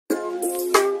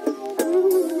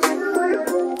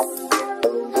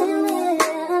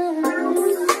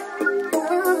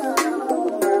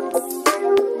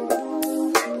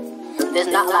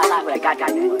like I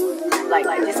got that.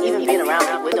 Like just even being around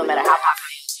people, it don't matter how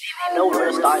popular they know where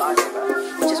to start, bro.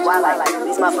 Which is why like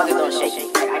these motherfuckers don't shake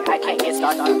me. Like I can't get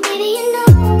started. Baby, you know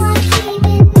I keep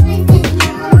it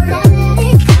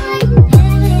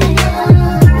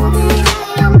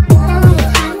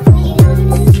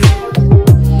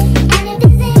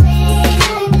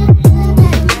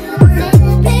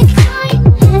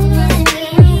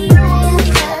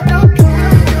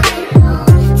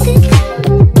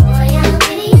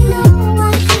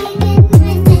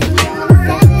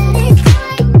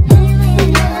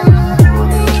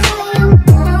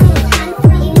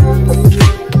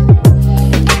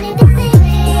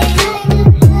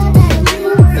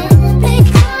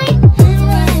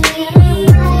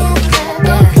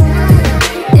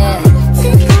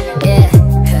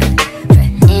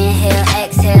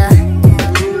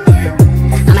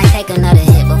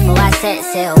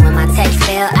sail. When my text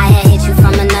failed, I had hit you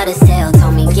from another cell.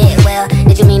 Told me get well,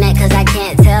 did you mean that? Cause I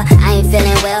can't tell. I ain't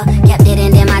feeling well, kept it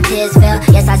and then my tears fell.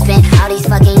 Yes, I spent all these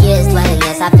fucking years dwelling.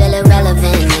 Yes, I feel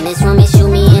irrelevant. In this room, it's you,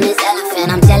 me, and this elephant.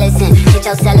 I'm jealous and hit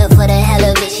your seller for the hell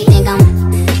of it. She think I'm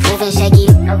moving shaky.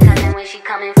 No telling when she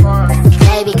coming for.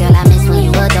 Baby girl, I miss when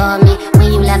you adore me.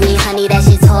 When you left me, honey, that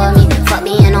shit tore me. Fuck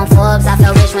being on Forbes, I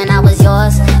felt rich when I was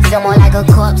yours. Feel more like a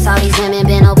corpse, all these women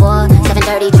been aboard.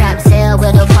 7:30 trap sale,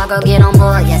 will the car girl get on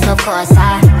board? Yes, of course,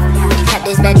 I kept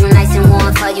this bedroom nice and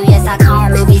warm for you. Yes, I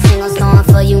calm every single storm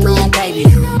for you, man, baby.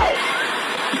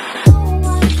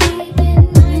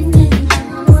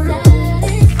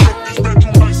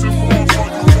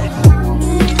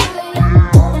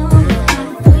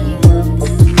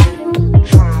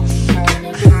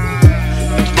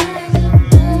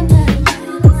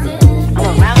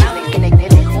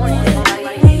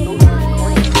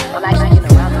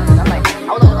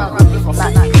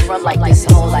 Like this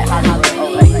whole like Hollywood,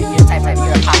 oh like you're type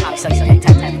you're a pop sexy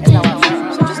type. That's not what I'm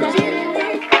from. So just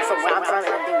being from where I'm from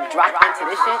and being dropped into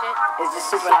this shit is just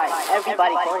super like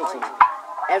everybody corny to me.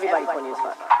 Everybody corny as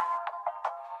fuck.